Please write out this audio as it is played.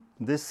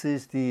This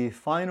is the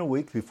final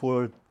week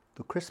before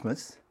the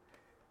Christmas,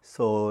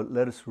 so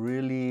let us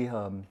really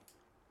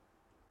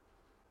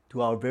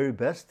do our very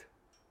best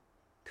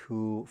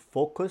to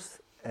focus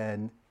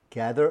and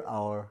gather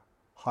our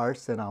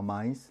hearts and our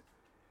minds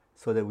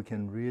so that we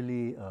can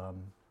really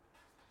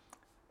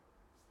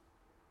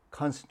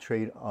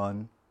concentrate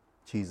on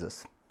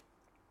Jesus.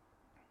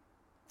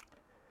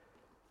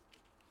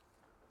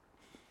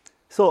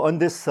 So on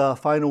this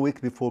final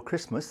week before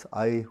Christmas,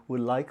 I would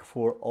like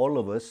for all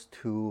of us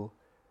to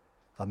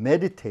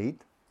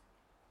meditate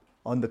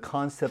on the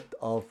concept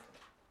of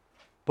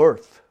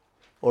birth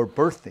or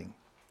birthing.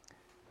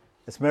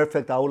 As a matter of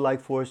fact, I would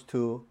like for us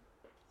to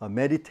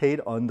meditate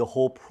on the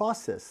whole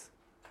process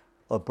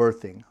of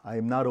birthing. I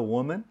am not a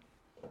woman.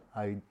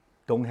 I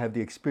don't have the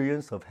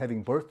experience of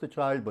having birthed a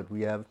child, but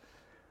we have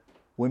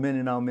women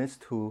in our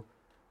midst who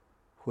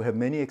have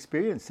many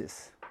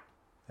experiences.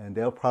 And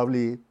they'll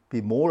probably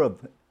be more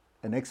of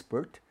an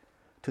expert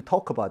to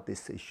talk about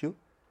this issue.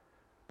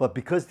 But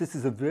because this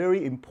is a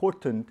very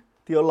important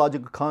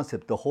theological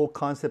concept, the whole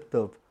concept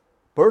of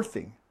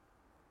birthing,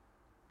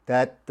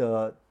 that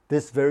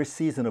this very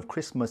season of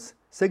Christmas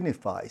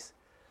signifies,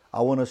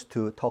 I want us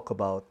to talk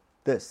about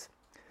this.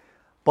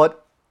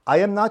 But I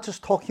am not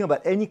just talking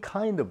about any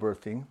kind of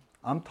birthing.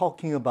 I'm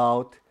talking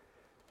about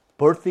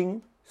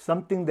birthing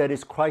something that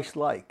is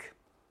Christ-like,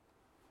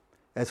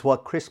 as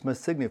what Christmas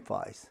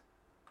signifies.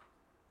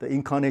 The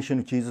incarnation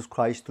of Jesus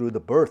Christ through the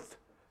birth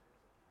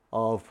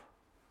of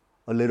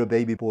a little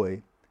baby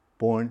boy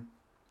born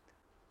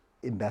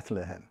in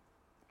Bethlehem.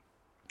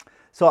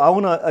 So I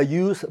want to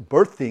use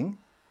birthing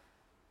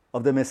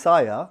of the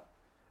Messiah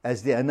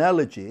as the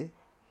analogy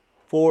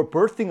for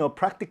birthing of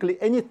practically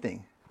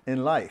anything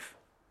in life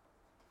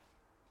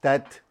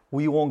that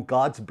we want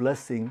God's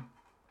blessing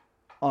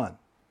on.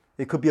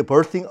 It could be a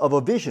birthing of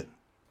a vision.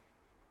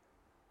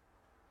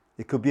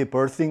 It could be a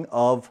birthing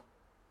of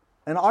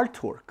an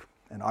artwork.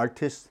 An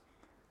artist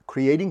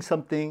creating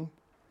something,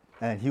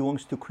 and he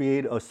wants to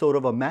create a sort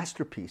of a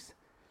masterpiece,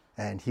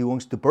 and he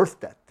wants to birth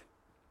that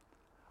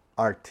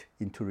art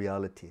into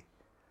reality.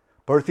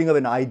 Birthing of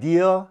an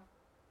idea,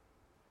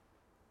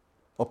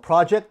 a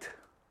project,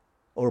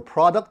 or a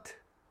product.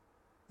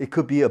 It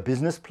could be a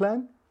business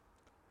plan.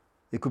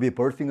 It could be a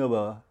birthing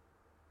of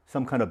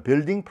some kind of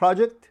building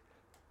project.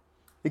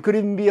 It could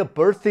even be a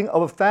birthing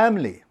of a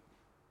family,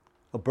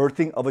 a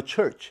birthing of a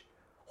church.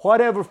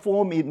 Whatever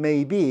form it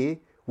may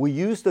be, we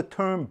use the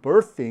term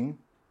birthing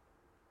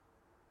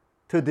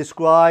to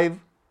describe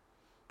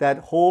that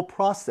whole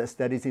process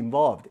that is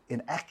involved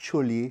in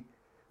actually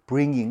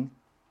bringing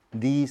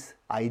these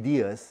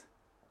ideas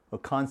or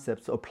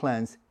concepts or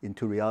plans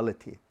into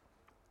reality.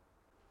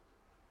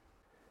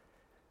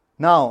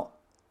 Now,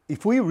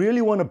 if we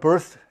really want to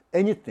birth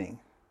anything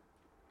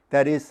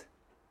that is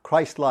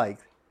Christ-like,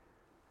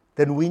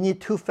 then we need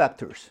two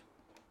factors.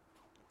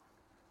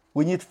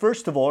 We need,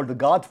 first of all, the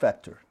God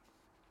factor.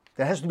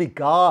 There has to be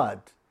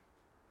God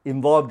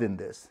involved in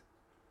this.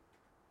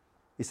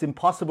 It's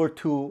impossible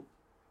to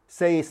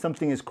say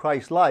something is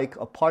Christ-like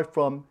apart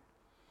from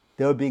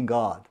there being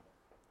God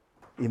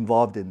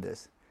involved in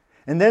this.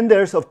 And then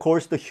there's, of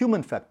course, the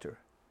human factor.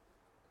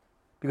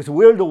 Because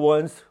we're the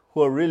ones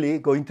who are really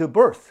going to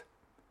birth.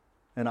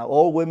 And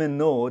all women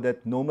know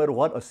that no matter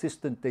what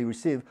assistance they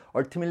receive,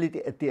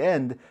 ultimately at the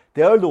end,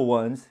 they are the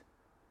ones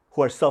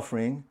who are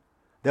suffering.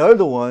 They are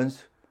the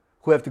ones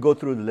who have to go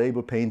through the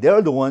labor pain.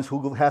 They're the ones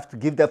who have to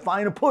give that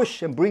final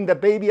push and bring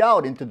that baby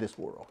out into this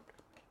world.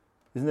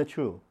 Isn't that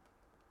true?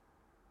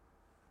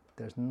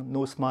 There's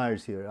no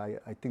smiles here.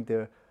 I think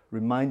they're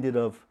reminded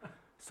of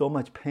so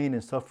much pain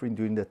and suffering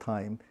during that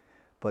time.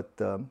 But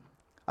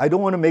I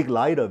don't want to make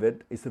light of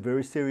it. It's a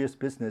very serious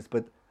business.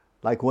 But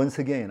like once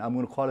again, I'm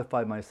going to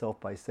qualify myself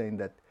by saying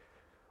that,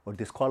 or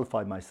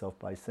disqualify myself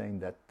by saying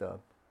that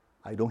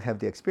I don't have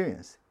the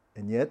experience.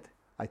 And yet,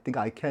 I think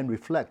I can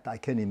reflect, I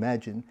can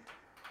imagine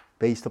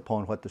based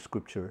upon what the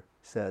scripture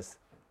says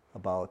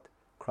about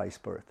Christ's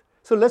birth.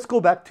 So let's go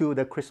back to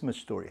the Christmas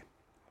story.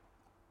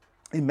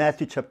 In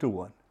Matthew chapter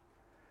 1,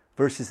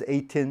 verses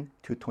 18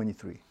 to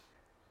 23.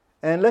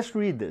 And let's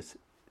read this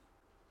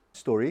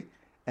story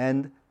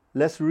and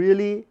let's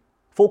really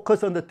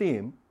focus on the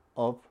theme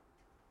of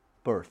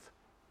birth.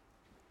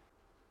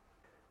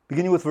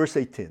 Beginning with verse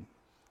 18.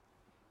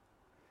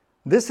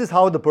 This is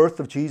how the birth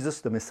of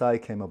Jesus, the Messiah,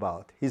 came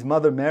about. His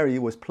mother Mary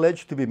was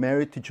pledged to be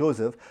married to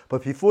Joseph,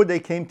 but before they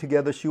came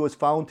together, she was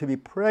found to be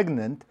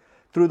pregnant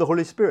through the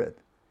Holy Spirit.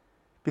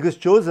 Because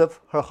Joseph,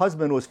 her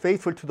husband, was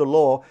faithful to the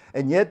law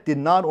and yet did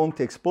not want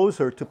to expose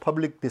her to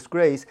public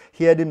disgrace,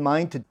 he had in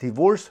mind to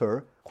divorce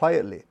her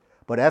quietly.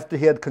 But after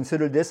he had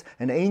considered this,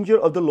 an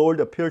angel of the Lord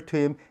appeared to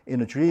him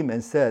in a dream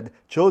and said,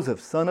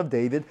 Joseph, son of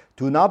David,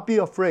 do not be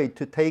afraid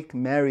to take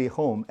Mary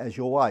home as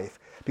your wife,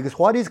 because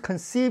what is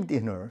conceived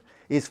in her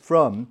is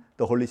from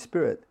the Holy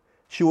Spirit.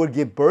 She will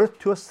give birth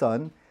to a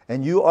son,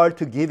 and you are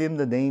to give him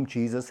the name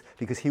Jesus,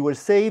 because he will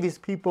save his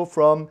people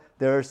from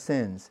their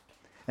sins.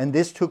 And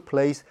this took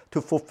place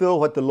to fulfill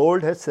what the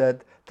Lord had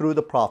said through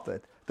the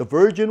prophet. the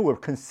virgin will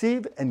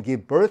conceive and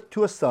give birth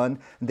to a son,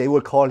 and they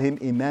will call him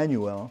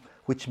Emmanuel,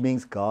 which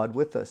means God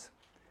with us.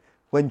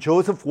 When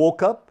Joseph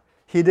woke up,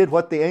 he did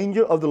what the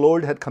angel of the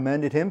Lord had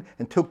commanded him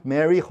and took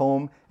Mary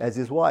home as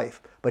his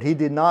wife. But he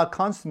did not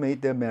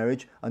consummate their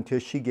marriage until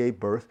she gave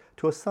birth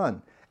to a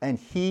son, and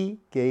he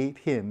gave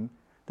him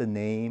the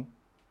name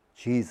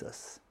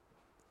Jesus.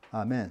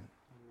 Amen.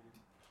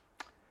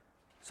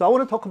 So I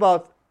want to talk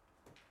about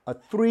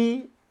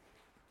three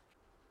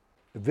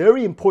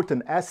very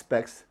important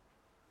aspects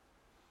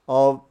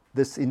of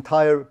this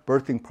entire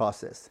birthing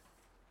process.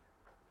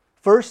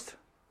 First,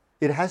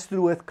 it has to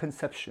do with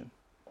conception.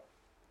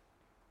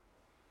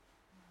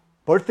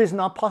 Birth is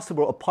not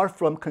possible apart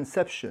from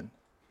conception.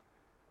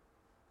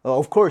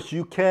 Of course,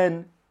 you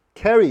can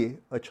carry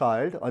a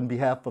child on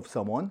behalf of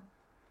someone,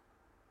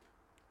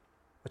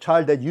 a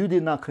child that you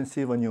did not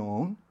conceive on your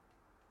own.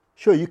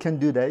 Sure, you can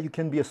do that. You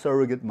can be a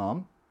surrogate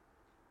mom.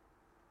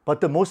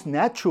 But the most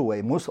natural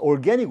way, most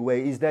organic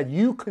way is that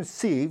you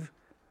conceive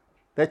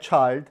that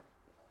child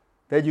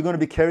that you're going to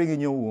be carrying in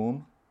your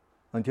womb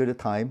until the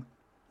time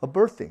of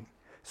birthing.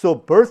 So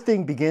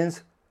birthing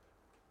begins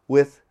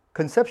with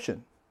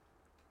conception.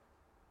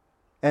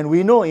 And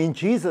we know in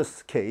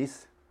Jesus'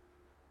 case,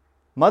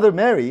 Mother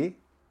Mary,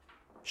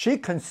 she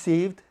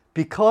conceived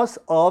because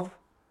of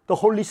the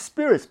Holy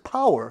Spirit's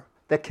power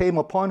that came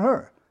upon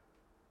her.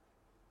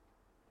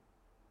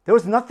 There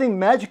was nothing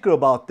magical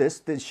about this,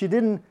 that she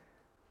didn't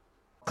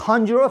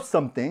conjure up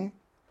something.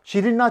 She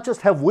did not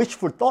just have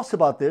wishful thoughts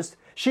about this.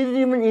 She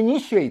didn't even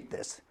initiate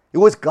this. It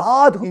was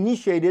God who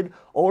initiated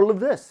all of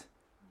this.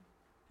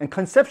 And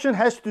conception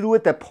has to do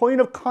with that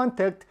point of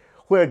contact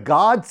where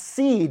God's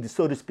seed,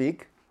 so to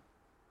speak,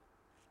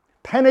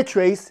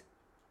 penetrates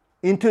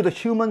into the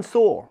human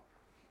soul.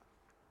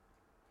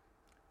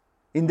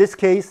 In this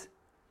case,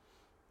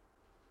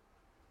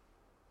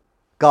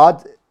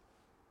 God's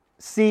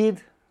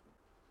seed,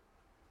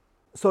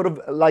 sort of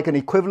like an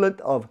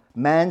equivalent of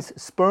man's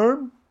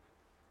sperm,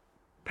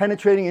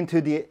 penetrating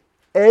into the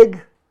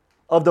egg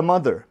of the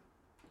mother.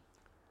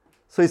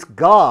 So it's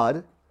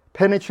God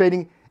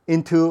penetrating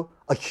into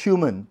a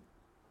human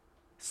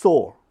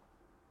soul.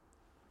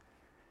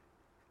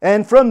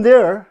 And from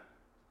there,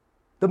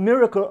 the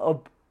miracle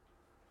of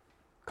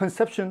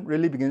conception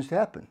really begins to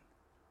happen.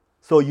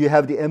 So you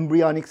have the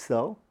embryonic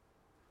cell,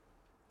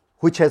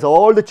 which has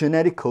all the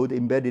genetic code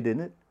embedded in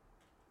it.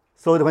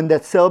 So that when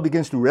that cell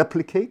begins to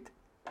replicate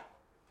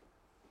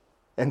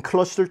and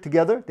cluster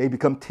together, they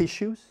become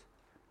tissues.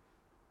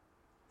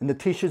 And the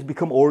tissues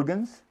become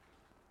organs.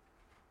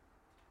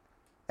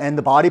 And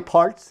the body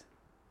parts.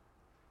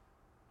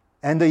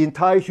 And the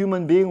entire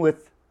human being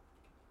with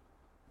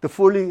the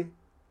fully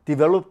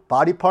developed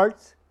body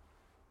parts,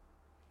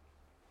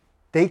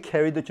 they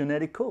carry the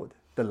genetic code,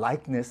 the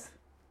likeness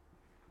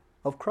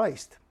of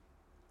Christ.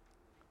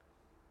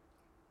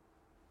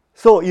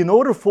 So in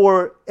order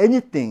for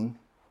anything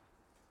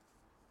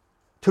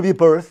to be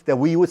birthed, that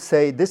we would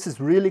say, this is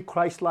really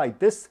Christ-like,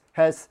 this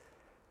has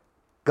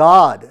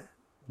God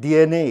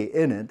DNA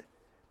in it,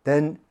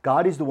 then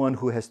God is the one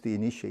who has to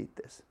initiate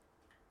this.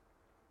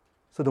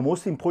 So the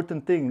most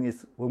important thing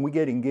is when we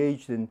get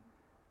engaged in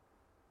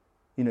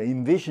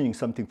envisioning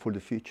something for the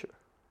future,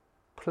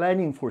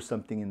 planning for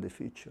something in the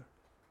future,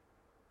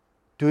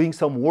 doing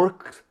some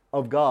work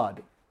of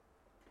God,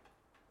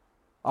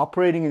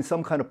 operating in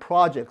some kind of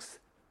projects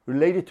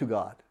related to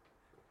God,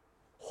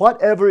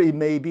 whatever it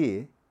may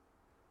be,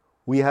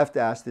 we have to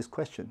ask this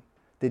question: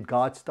 did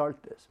God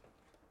start this?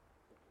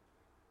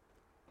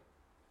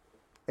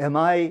 Am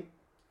I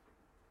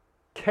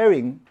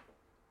carrying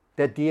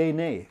that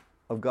DNA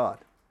of God?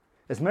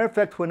 As a matter of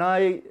fact, when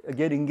I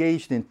get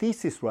engaged in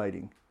thesis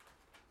writing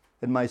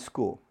at my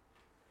school,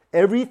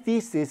 every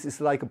thesis is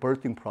like a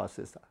birthing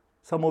process.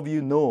 Some of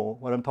you know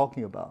what I'm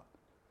talking about.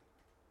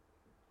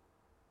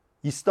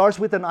 It starts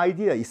with an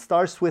idea. It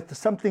starts with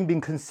something being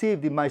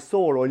conceived in my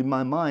soul or in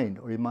my mind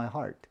or in my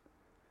heart.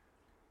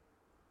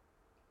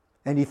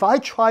 And if I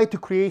try to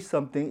create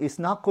something, it's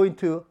not going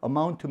to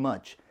amount to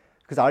much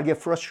because I'll get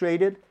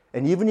frustrated.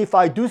 And even if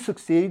I do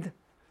succeed,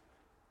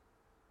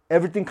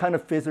 everything kind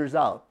of fizzles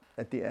out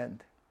at the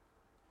end.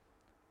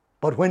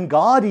 But when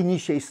God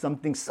initiates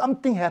something,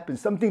 something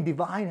happens, something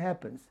divine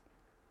happens.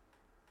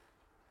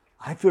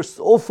 I feel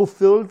so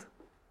fulfilled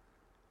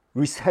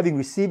having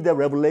received that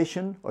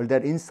revelation or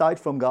that insight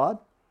from God.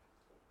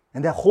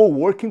 And that whole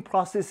working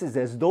process is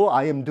as though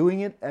I am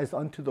doing it as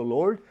unto the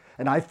Lord.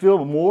 And I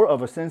feel more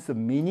of a sense of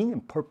meaning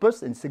and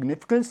purpose and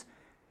significance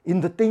in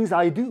the things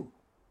I do.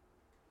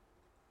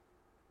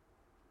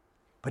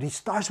 But it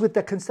starts with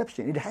that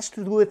conception. It has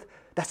to do with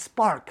that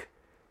spark.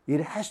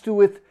 It has to do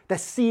with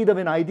that seed of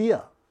an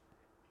idea.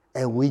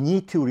 And we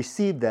need to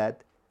receive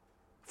that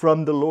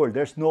from the Lord.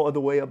 There's no other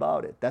way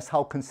about it. That's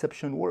how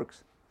conception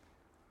works.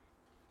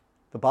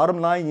 The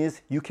bottom line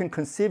is you can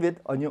conceive it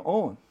on your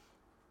own.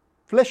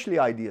 Fleshly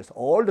ideas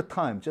all the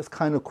time, just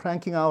kind of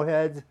cranking our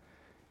heads,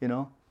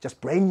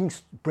 just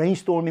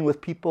brainstorming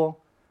with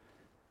people.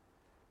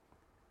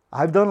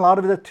 I've done a lot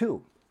of that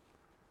too.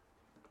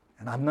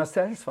 And I'm not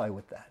satisfied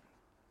with that.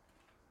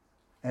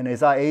 And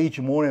as I age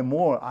more and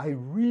more, I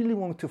really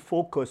want to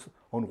focus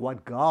on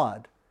what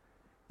God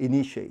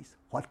initiates,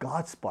 what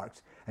God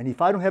sparks. And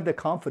if I don't have that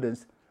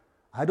confidence,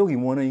 I don't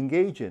even want to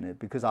engage in it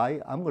because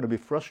I'm going to be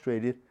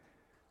frustrated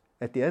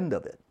at the end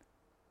of it.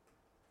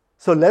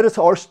 So let us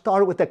all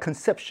start with that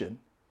conception,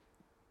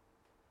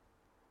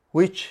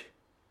 which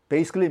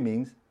basically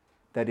means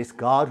that it's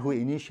God who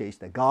initiates,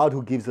 that God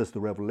who gives us the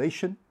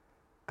revelation,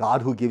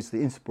 God who gives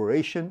the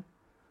inspiration,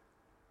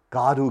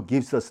 God who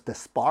gives us the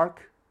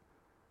spark,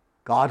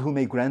 God who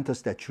may grant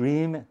us that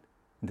dream in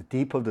the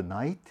deep of the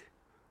night.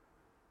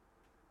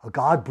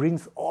 God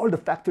brings all the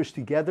factors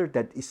together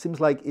that it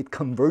seems like it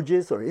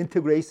converges or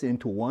integrates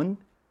into one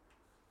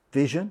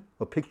vision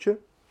or picture.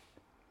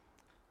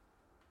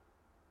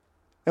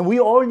 And we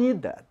all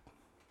need that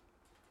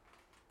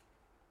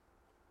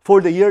for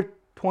the year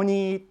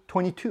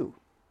 2022.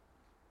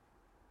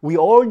 We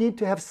all need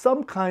to have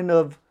some kind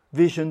of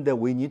vision that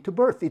we need to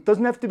birth. It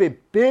doesn't have to be a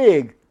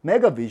big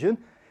mega vision.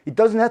 It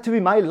doesn't have to be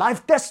my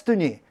life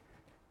destiny.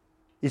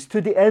 It's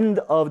to the end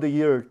of the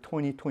year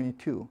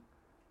 2022.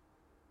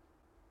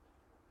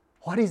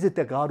 What is it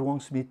that God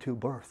wants me to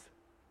birth?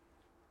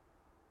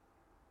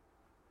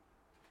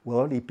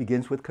 Well, it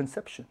begins with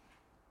conception.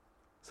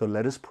 So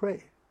let us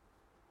pray.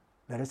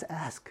 Let us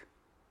ask.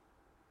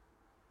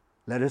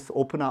 Let us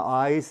open our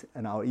eyes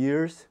and our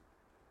ears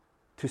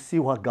to see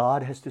what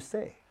God has to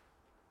say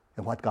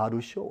and what God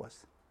will show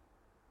us.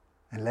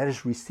 And let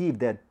us receive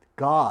that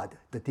God,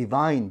 the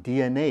divine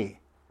DNA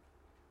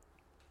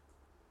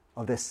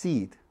of the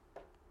seed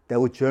that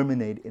will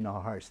germinate in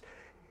our hearts.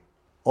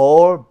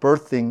 All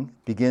birthing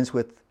begins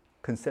with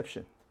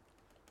conception.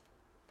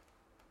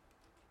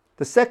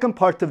 The second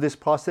part of this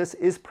process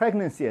is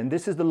pregnancy, and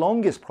this is the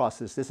longest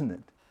process, isn't it?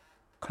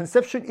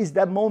 Conception is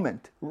that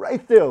moment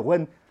right there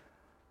when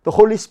the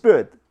Holy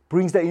Spirit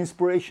brings that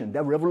inspiration,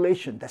 that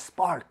revelation, that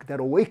spark, that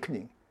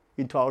awakening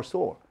into our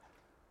soul.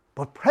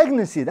 But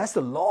pregnancy, that's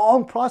a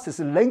long process,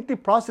 a lengthy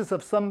process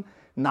of some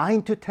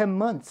 9 to 10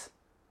 months.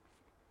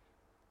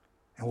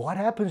 And what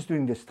happens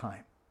during this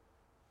time?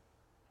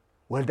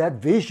 Well, that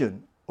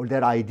vision or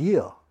that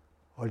idea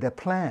or that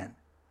plan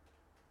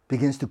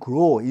begins to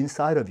grow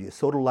inside of you,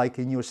 sort of like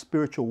in your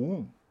spiritual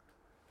womb.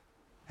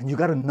 And you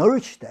got to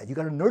nourish that. You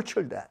got to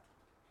nurture that.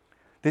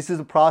 This is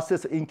a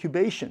process of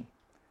incubation.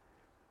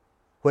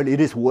 When it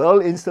is well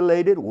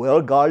insulated,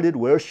 well guarded,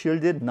 well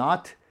shielded,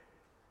 not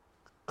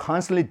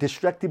constantly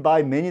distracted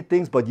by many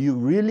things, but you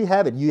really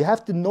have it. You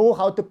have to know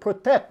how to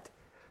protect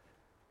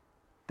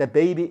that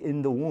baby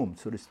in the womb,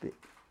 so to speak.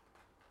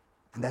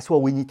 And that's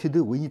what we need to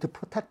do. We need to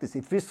protect this.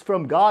 If it's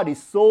from God,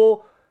 it's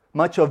so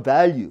much of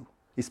value.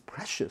 It's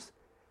precious.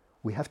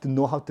 We have to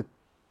know how to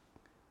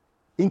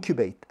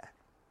incubate that.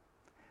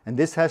 And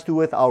this has to do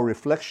with our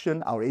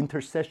reflection, our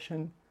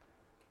intercession,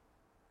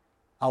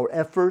 our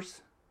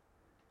efforts.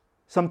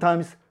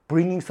 Sometimes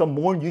bringing some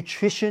more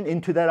nutrition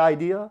into that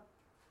idea.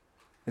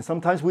 And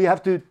sometimes we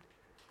have to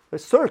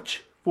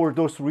search for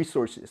those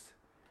resources.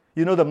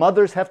 You know, the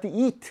mothers have to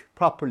eat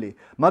properly.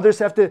 Mothers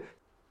have to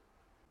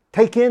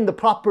take in the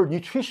proper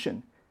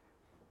nutrition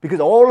because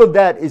all of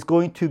that is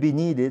going to be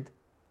needed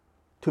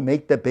to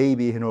make the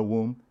baby in her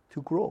womb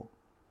to grow.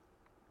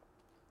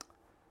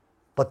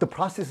 But the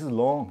process is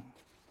long.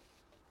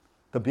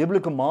 The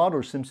biblical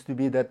model seems to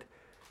be that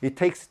it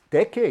takes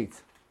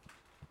decades.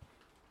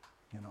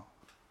 You know,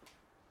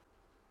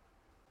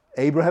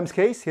 Abraham's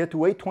case, he had to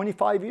wait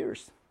 25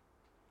 years.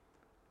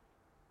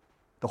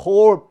 The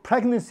whole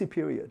pregnancy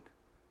period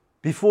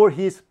before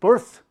his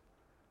birth,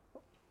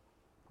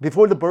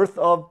 before the birth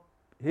of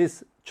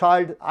his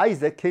child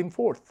Isaac came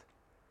forth.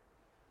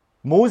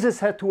 Moses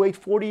had to wait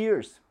 40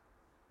 years.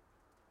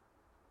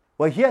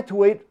 Well, he had to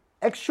wait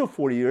extra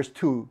 40 years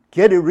to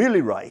get it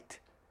really right.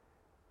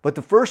 But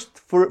the first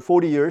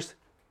 40 years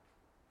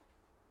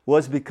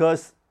was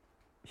because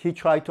he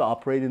tried to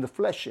operate in the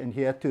flesh and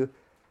he had to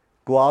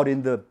go out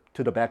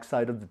to the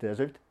backside of the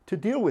desert to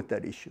deal with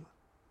that issue.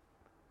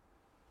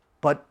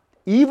 But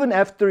even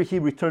after he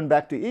returned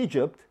back to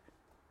Egypt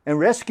and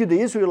rescued the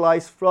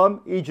Israelites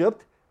from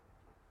Egypt,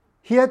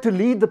 he had to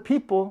lead the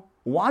people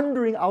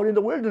wandering out in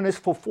the wilderness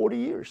for 40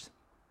 years.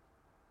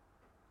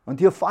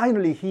 Until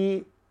finally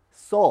he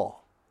saw,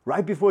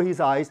 right before his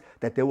eyes,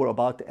 that they were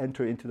about to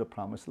enter into the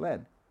promised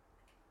land.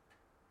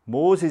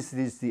 Moses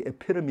is the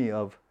epitome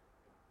of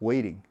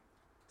waiting.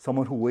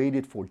 Someone who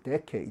waited for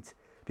decades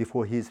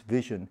before his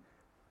vision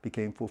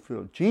became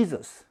fulfilled.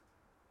 Jesus,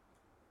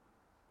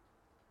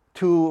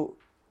 to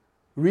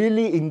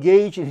really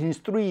engage in his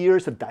 3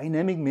 years of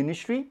dynamic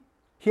ministry,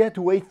 he had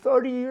to wait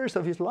 30 years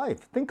of his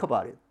life. Think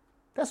about it.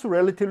 That's a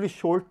relatively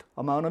short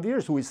amount of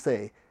years, we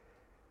say.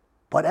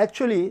 But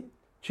actually,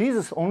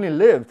 Jesus only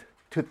lived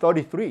to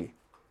 33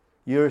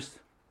 years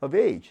of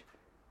age.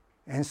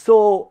 And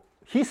so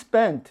he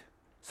spent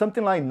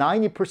something like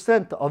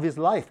 90% of his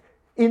life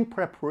in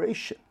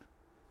preparation.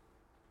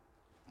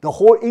 The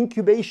whole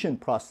incubation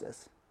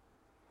process.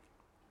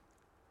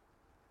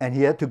 And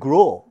he had to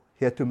grow.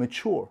 He had to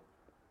mature.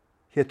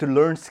 He had to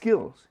learn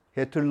skills. He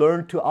had to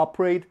learn to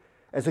operate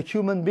as a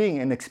human being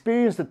and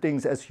experience the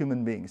things as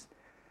human beings.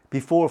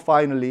 before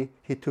finally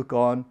he took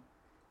on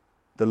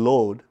the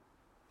load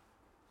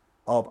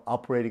of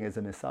operating as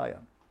a Messiah.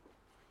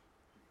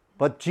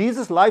 But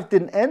Jesus' life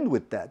didn't end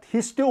with that.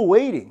 He's still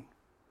waiting.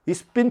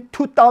 It's been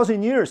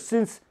 2,000 years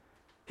since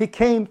he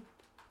came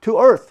to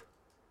earth.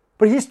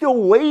 But he's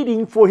still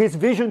waiting for his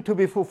vision to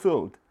be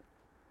fulfilled.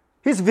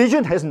 His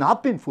vision has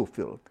not been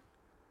fulfilled.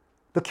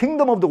 The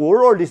kingdom of the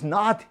world is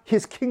not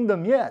his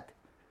kingdom yet.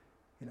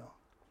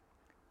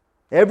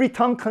 Every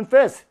tongue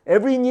confess,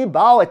 every knee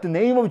bow at the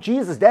name of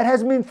Jesus. That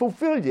hasn't been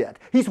fulfilled yet.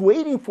 He's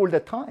waiting for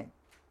that time.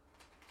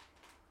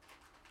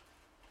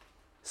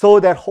 So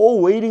that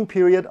whole waiting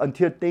period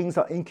until things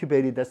are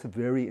incubated, that's a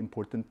very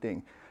important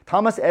thing.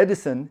 Thomas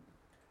Edison,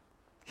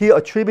 he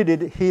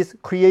attributed his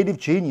creative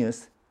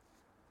genius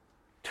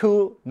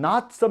to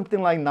not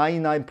something like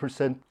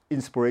 99%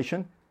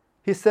 inspiration.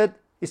 He said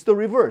it's the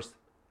reverse.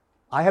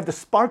 I have the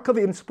spark of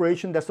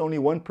inspiration, that's only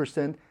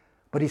 1%,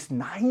 but it's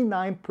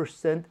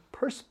 99%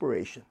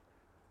 perspiration.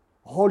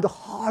 All the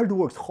hard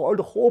work, all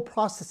the whole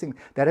processing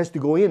that has to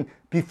go in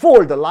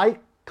before the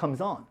light comes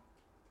on.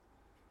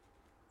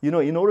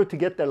 In order to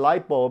get that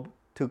light bulb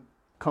to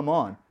come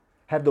on,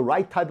 have the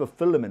right type of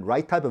filament,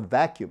 right type of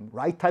vacuum,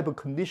 right type of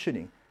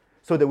conditioning,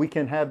 so that we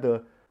can have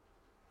the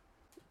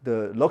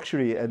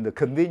luxury and the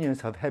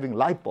convenience of having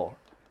light bulb,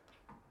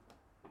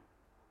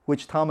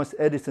 which Thomas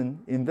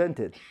Edison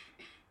invented.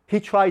 He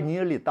tried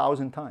nearly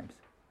 1,000 times.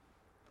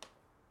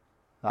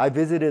 I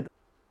visited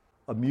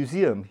a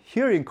museum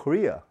here in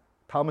Korea,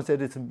 Thomas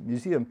Edison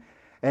Museum,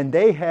 and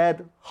they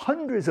had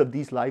hundreds of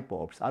these light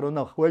bulbs. I don't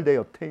know where they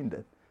obtained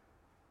it.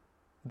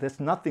 That's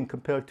nothing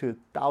compared to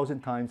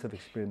 1,000 times of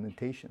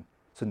experimentation.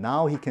 So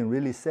now he can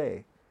really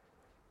say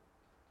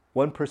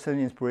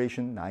 1%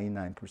 inspiration,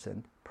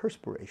 99%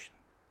 perspiration.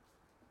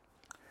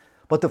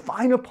 But the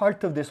final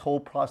part of this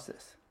whole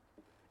process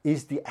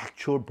is the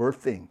actual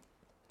birthing.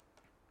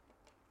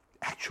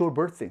 Actual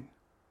birthing.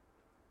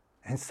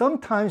 And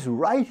sometimes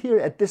right here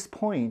at this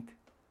point,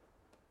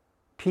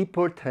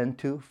 people tend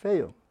to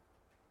fail.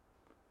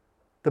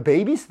 The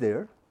baby's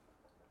there.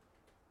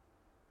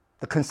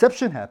 The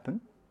conception happened.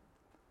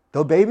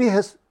 The baby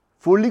has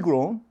fully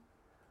grown.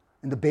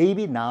 And the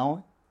baby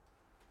now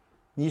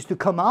needs to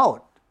come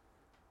out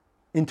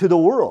into the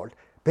world.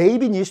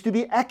 Baby needs to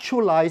be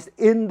actualized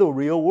in the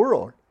real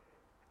world.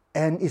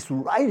 And it's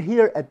right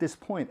here at this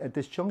point, at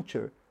this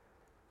juncture,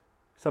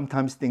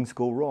 sometimes things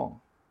go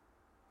wrong.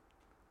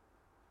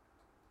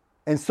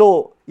 And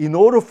so, in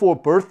order for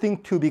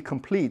birthing to be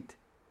complete,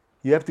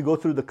 you have to go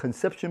through the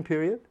conception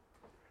period,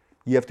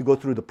 you have to go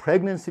through the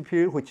pregnancy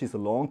period, which is a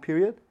long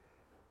period,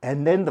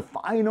 and then the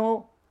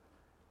final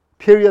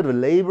period of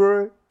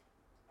labor,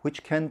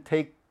 which can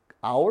take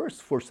hours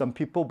for some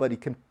people, but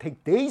it can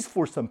take days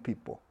for some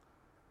people.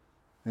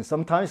 And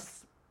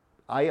sometimes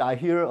I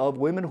hear of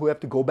women who have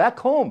to go back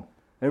home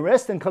and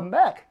rest and come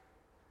back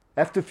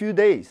after a few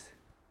days.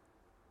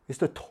 It's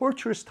the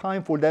torturous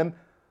time for them.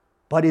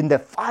 But in the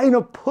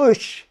final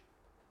push,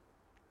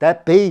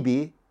 that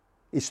baby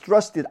is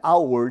thrusted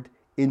outward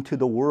into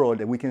the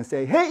world. And we can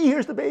say, hey,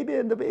 here's the baby.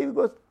 And the baby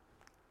goes,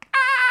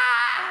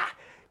 ah,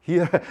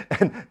 here,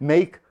 and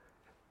make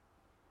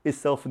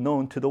itself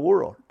known to the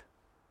world.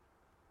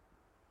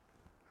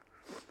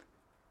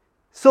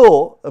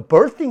 So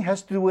birthing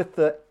has to do with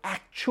the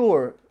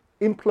actual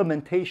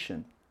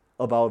implementation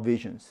of our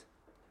visions.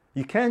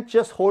 You can't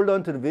just hold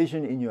on to the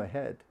vision in your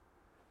head.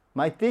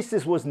 My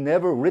thesis was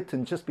never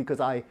written just because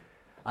I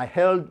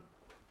held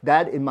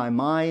that in my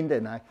mind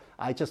and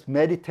I just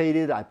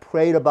meditated, I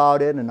prayed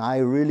about it, and I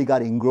really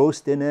got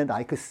engrossed in it.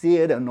 I could see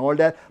it and all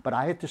that, but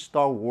I had to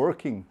start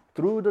working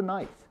through the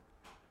night,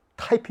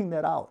 typing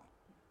that out,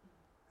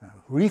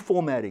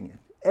 reformatting it,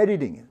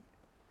 editing it,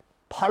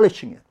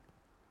 polishing it.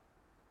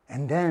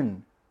 And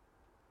then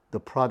the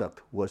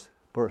product was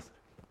birthed.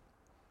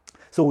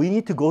 So we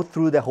need to go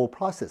through that whole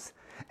process.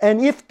 And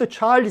if the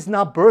child is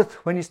not birthed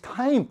when it's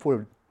time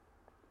for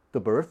the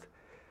birth,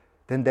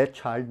 then that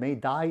child may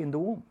die in the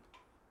womb.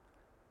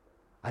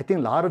 I think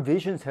a lot of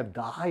visions have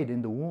died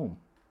in the womb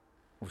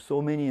of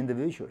so many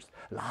individuals.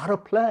 A lot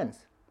of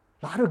plans,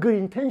 a lot of good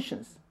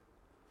intentions.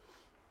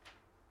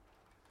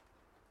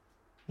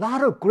 A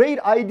lot of great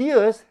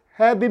ideas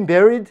have been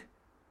buried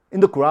in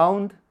the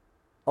ground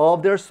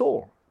of their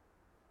soul.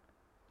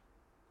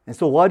 And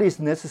so what is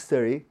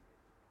necessary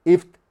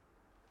if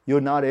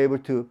you're not able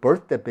to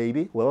birth that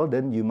baby? Well,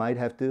 then you might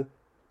have to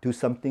do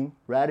something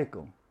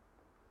radical.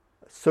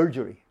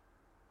 Surgery,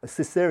 a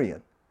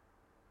cesarean.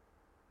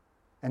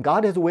 And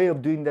God has a way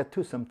of doing that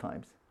too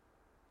sometimes.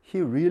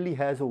 He really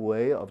has a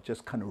way of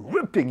just kind of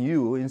ripping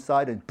you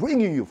inside and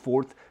bringing you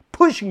forth,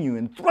 pushing you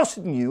and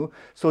thrusting you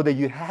so that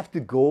you have to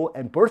go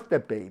and birth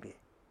that baby.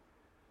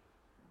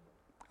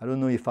 I don't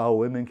know if our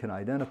women can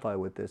identify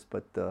with this,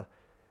 but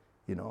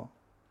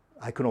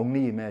I can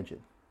only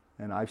imagine.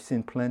 And I've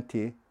seen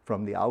plenty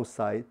from the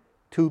outside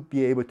to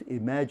be able to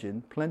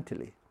imagine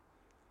plentifully.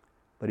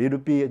 But it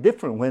would be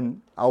different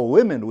when our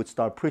women would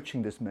start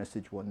preaching this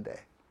message one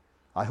day.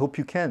 I hope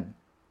you can.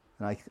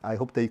 And I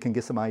hope that you can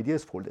get some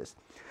ideas for this.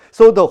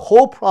 So the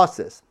whole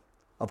process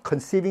of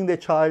conceiving the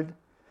child,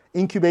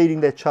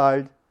 incubating that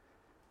child,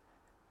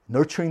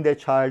 nurturing that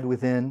child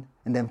within,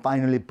 and then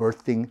finally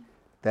birthing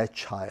that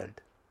child.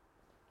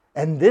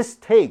 And this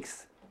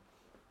takes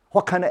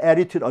what kind of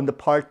attitude on the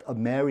part of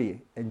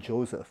Mary and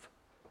Joseph?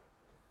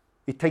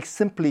 It takes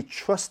simply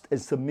trust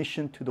and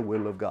submission to the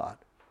will of God.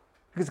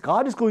 Because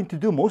God is going to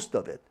do most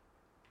of it.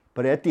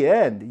 But at the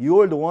end,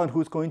 you're the one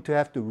who's going to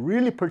have to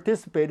really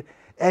participate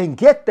and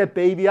get that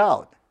baby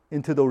out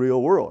into the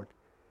real world.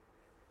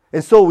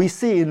 And so we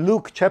see in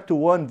Luke chapter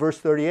 1, verse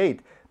 38,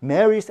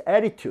 Mary's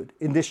attitude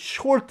in this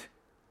short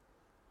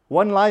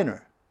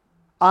one-liner.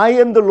 I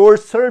am the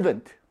Lord's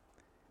servant.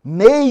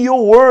 May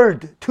your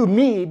word to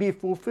me be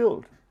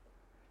fulfilled.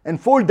 And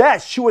for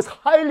that, she was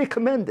highly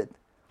commended,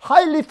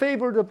 highly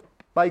favored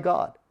by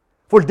God.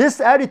 For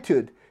this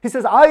attitude, he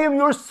says, I am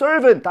your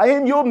servant. I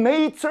am your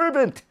maid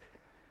servant.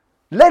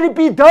 Let it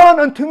be done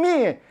unto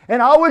me,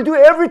 and I will do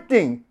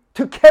everything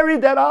to carry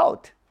that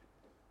out.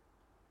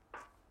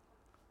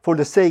 For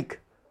the sake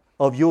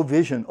of your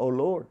vision, O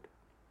Lord.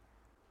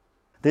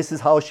 This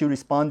is how she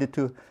responded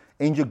to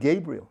angel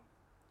Gabriel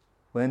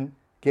when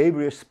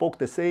Gabriel spoke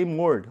the same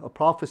word of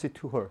prophecy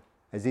to her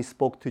as he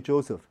spoke to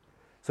Joseph.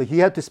 So he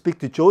had to speak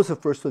to Joseph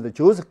first so that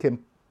Joseph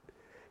can,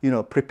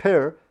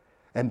 prepare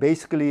and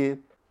basically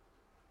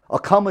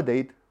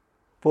accommodate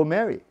for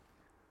Mary.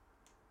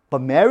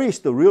 But Mary is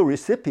the real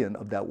recipient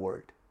of that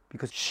word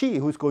because she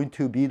who's going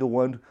to be the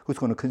one who's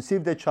going to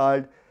conceive that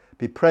child,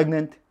 be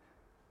pregnant,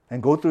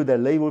 and go through that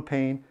labor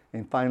pain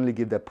and finally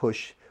give that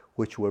push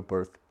which will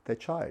birth that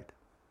child.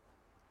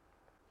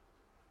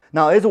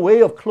 Now, as a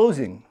way of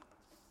closing,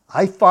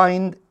 I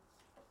find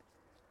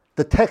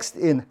the text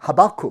in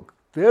Habakkuk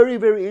very,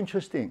 very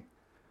interesting.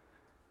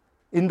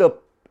 In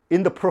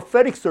the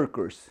prophetic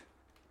circles,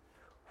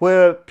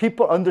 where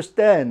people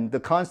understand the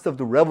concept of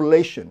the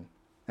revelation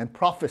and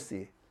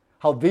prophecy,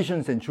 how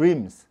visions and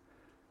dreams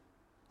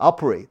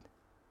operate,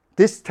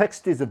 this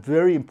text is a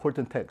very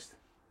important text.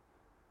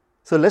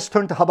 So let's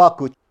turn to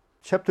Habakkuk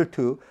chapter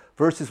 2,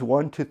 verses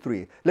 1 to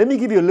 3. Let me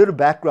give you a little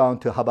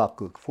background to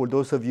Habakkuk for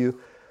those of you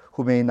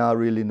who may not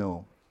really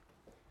know.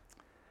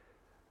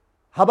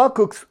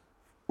 Habakkuk's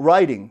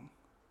writing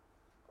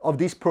of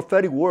these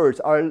prophetic words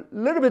are a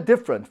little bit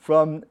different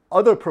from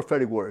other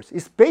prophetic words.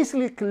 It's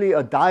basically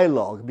a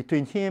dialogue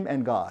between him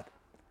and God.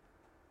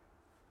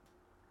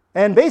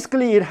 And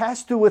basically it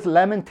has to do with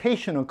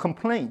lamentation or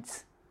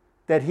complaints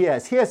that he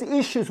has. He has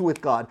issues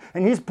with God,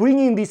 and he's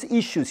bringing these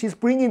issues, he's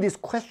bringing these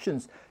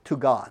questions to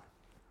God.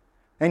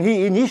 And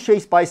he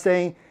initiates by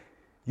saying,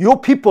 your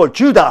people,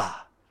 Judah,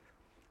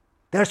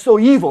 they're so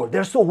evil,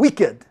 they're so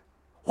wicked.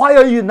 Why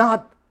are you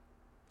not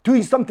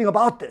doing something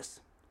about this?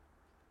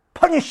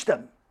 Punish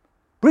them.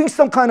 Bring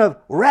some kind of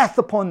wrath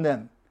upon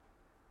them.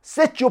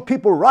 Set your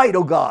people right,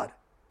 O God.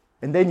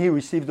 And then he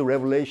received the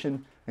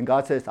revelation, and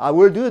God says, I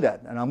will do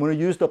that. And I'm going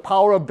to use the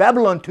power of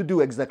Babylon to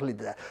do exactly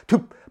that,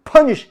 to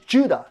punish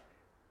Judah.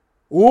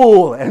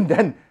 Oh, and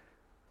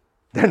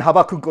then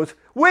Habakkuk goes,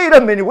 wait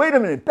a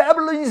minute.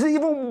 Babylon is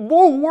even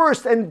more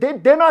worse, and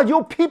they're not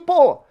your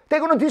people. They're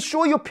going to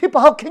destroy your people.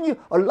 How can you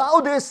allow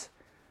this?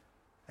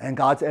 And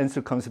God's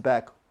answer comes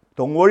back.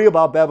 Don't worry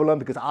about Babylon,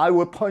 because I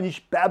will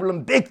punish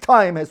Babylon big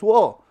time as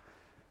well.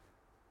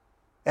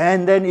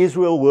 And then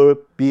Israel will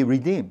be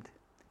redeemed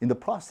in the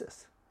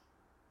process.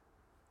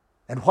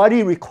 And what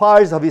he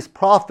requires of his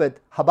prophet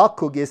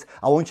Habakkuk is,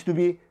 I want you to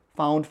be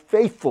found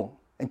faithful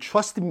and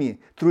trust me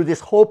through this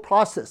whole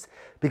process,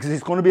 because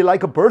it's going to be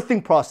like a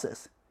birthing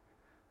process.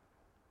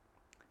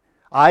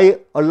 I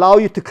allow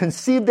you to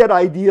conceive that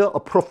idea, a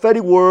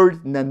prophetic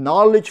word, and the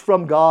knowledge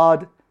from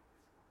God,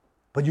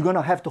 but you're going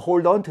to have to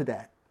hold on to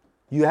that.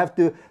 You have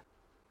to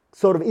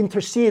sort of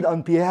intercede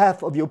on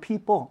behalf of your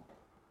people.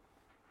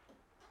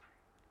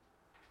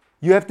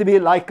 You have to be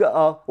like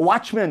a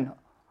watchman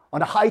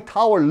on a high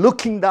tower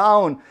looking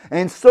down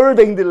and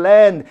surveying the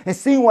land and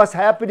seeing what's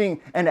happening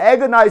and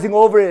agonizing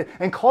over it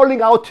and calling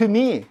out to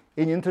me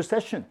in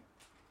intercession.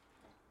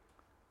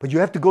 But you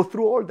have to go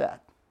through all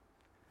that.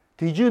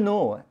 Did you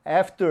know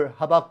after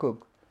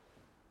Habakkuk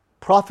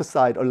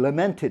prophesied or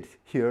lamented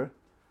here,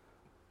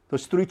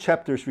 those 3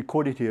 chapters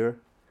recorded here,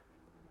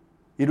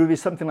 it will be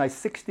something like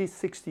 60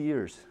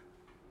 years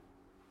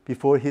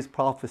before his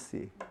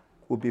prophecy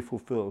would be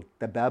fulfilled,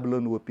 that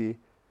Babylon would be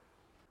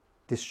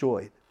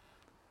destroyed.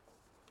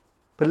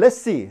 But let's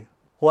see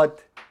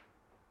what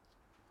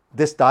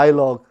this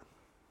dialogue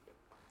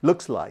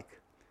looks like.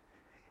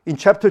 In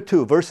chapter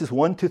 2, verses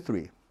 1 to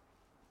 3,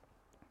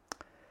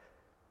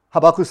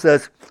 Habakkuk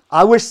says,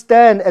 I will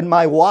stand at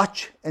my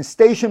watch and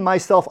station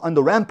myself on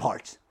the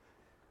ramparts.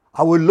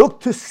 I will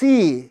look to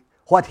see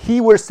what he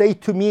will say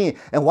to me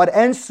and what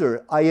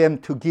answer I am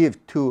to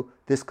give to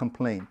this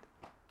complaint.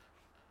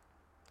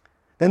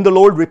 Then the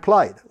Lord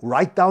replied,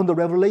 write down the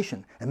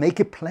revelation and make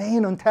it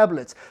plain on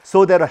tablets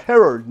so that a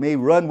herald may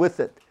run with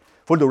it.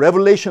 For the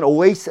revelation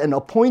awaits an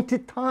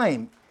appointed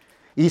time.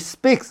 He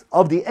speaks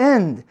of the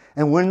end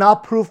and will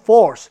not prove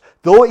false.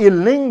 Though it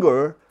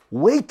linger,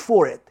 wait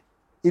for it.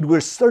 It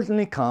will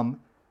certainly come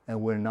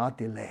and will not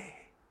delay.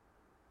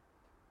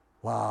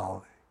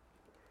 Wow.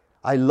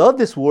 I love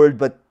this word,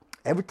 but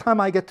every time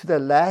I get to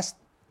that last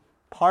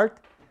part,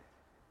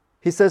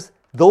 he says,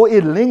 though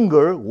it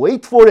linger,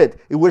 wait for it.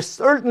 It will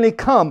certainly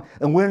come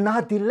and will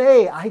not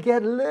delay. I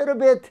get a little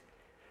bit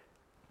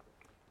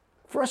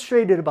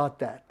frustrated about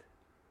that.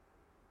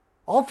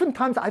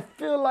 Oftentimes I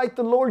feel like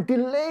the Lord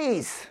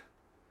delays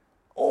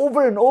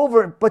over and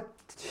over, but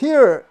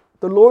here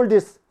the Lord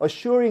is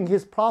assuring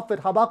his prophet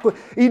Habakkuk,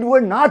 it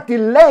will not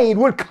delay, it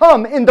will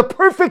come in the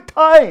perfect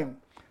time.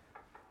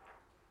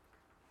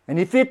 And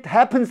if it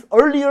happens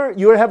earlier,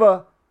 you will have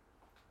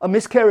a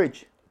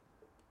miscarriage.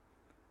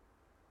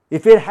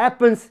 If it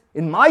happens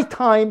in my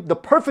time, the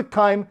perfect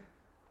time,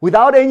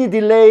 without any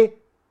delay,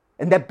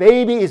 and that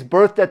baby is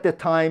birthed at the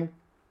time,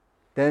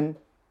 then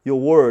your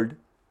word,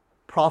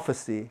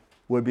 prophecy,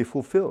 will be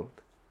fulfilled.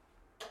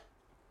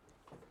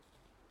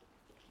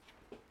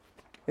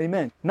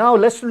 Amen. Now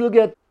let's look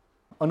at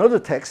another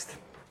text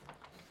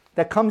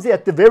that comes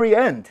at the very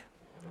end.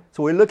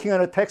 So we're looking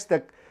at a text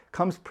that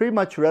comes pretty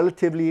much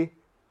relatively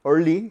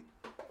early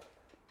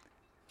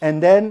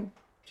and then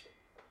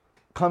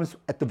comes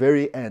at the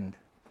very end.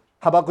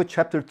 Habakkuk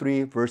chapter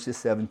 3, verses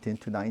 17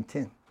 to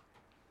 19.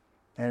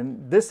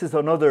 And this is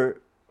another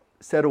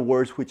set of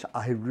words which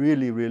I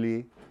really,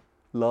 really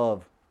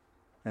love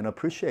and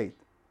appreciate.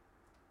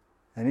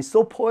 And it's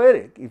so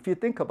poetic if you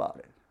think about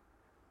it.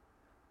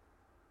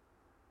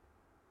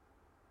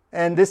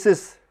 And this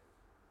is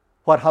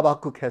what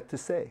Habakkuk had to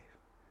say.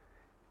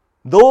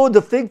 Though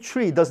the fig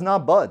tree does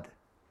not bud,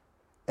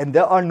 and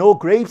there are no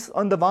grapes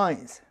on the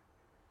vines,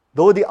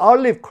 though the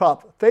olive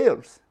crop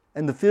fails,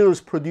 and the fields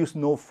produce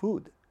no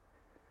food,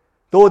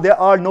 though there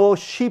are no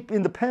sheep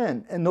in the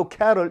pen, and no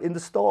cattle in the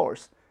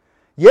stalls,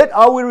 yet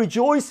I will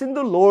rejoice in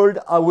the Lord,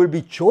 I will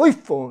be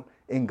joyful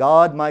in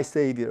God my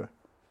Savior.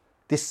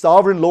 This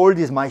sovereign Lord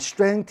is my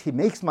strength, he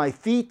makes my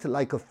feet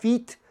like a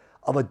feet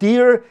of a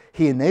deer,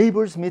 he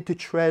enables me to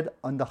tread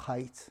on the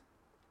heights.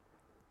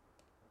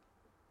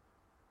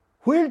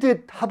 Where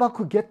did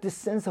Habakkuk get this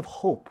sense of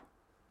hope?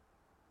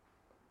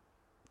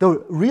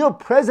 The real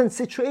present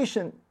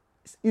situation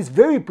is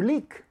very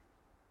bleak,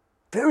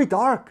 very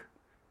dark.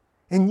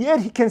 And yet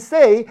he can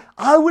say,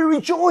 I will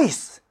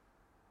rejoice.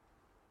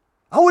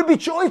 I will be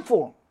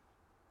joyful.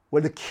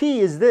 Well, the key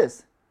is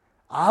this.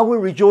 I will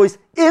rejoice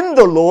in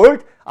the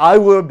Lord. I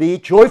will be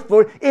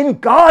joyful in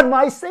God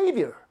my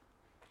Savior.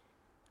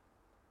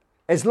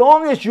 As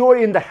long as you're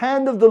in the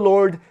hand of the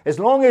Lord, as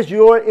long as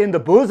you're in the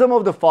bosom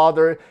of the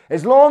Father,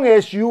 as long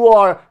as you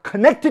are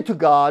connected to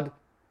God,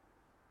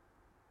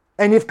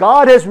 and if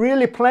God has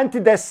really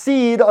planted that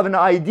seed of an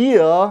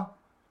idea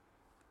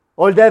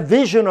or that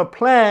vision or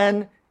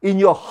plan in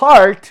your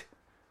heart,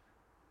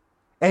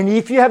 and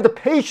if you have the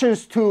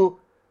patience to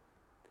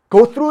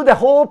go through the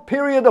whole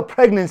period of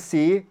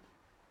pregnancy,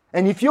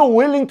 and if you're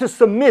willing to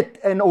submit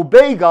and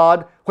obey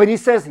God when he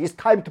says it's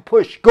time to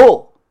push,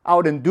 go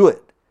out and do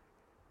it.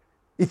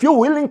 If you're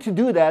willing to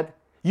do that,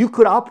 you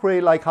could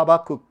operate like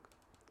Habakkuk,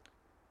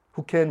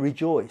 who can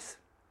rejoice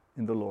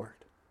in the Lord.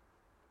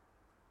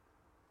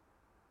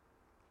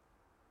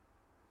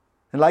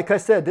 And like I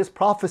said, this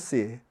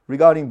prophecy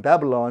regarding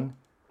Babylon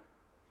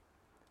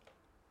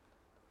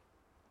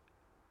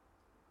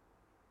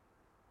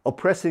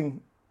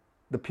oppressing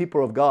the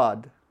people of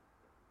God,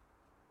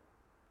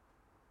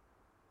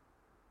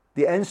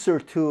 the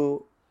answer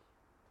to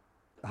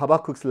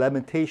Habakkuk's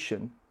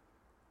lamentation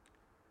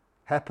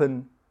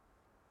happened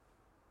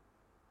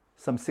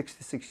some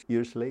 66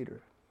 years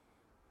later.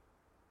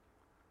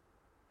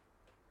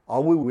 Are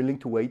we willing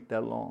to wait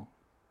that long?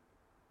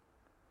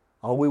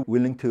 Are we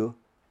willing to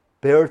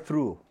bear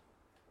through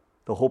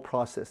the whole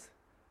process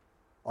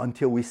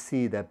until we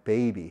see that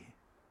baby,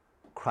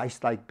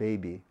 Christ-like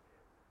baby,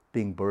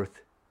 being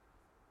birthed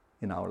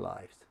in our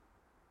lives?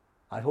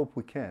 I hope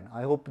we can.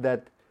 I hope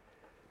that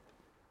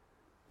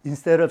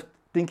instead of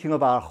thinking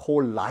of our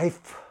whole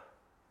life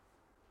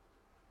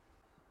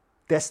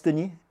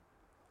destiny,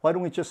 why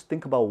don't we just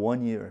think about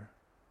 1 year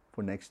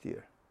for next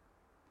year,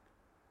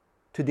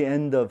 to the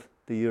end of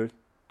the year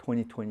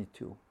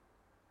 2022?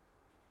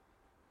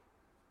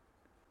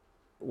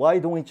 Why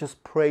don't we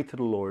just pray to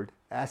the Lord,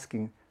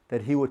 asking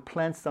that he would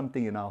plant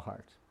something in our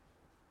hearts,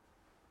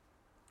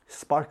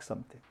 spark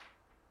something.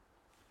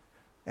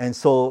 And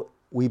so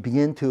we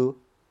begin to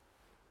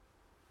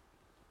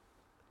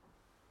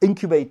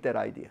incubate that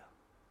idea.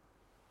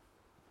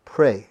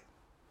 Pray,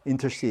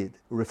 intercede,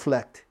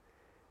 reflect.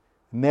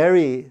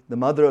 Mary, the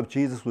mother of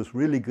Jesus, was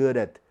really good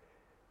at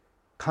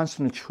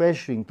constantly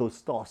treasuring those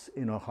thoughts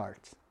in her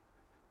heart.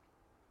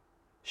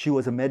 She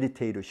was a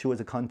meditator. She was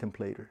a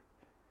contemplator.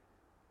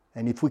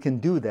 And if we can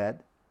do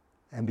that,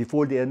 and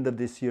before the end of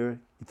this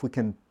year, if we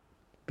can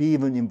be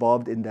even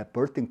involved in that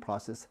birthing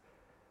process,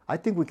 I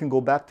think we can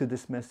go back to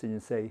this message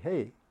and say,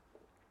 hey,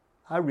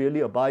 I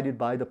really abided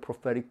by the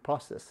prophetic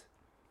process.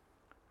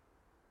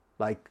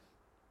 Like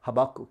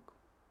Habakkuk,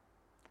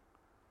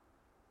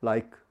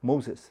 like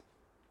Moses,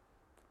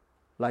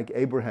 like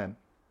Abraham,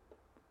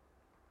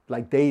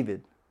 like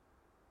David,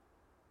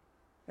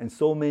 and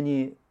so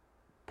many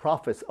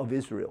prophets of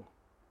Israel,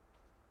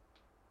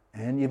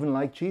 and even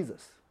like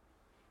Jesus.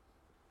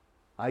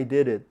 I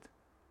did it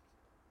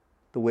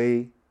the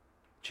way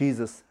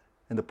Jesus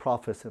and the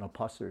prophets and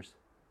apostles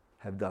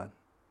have done.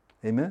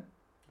 Amen?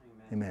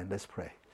 Amen. Let's pray.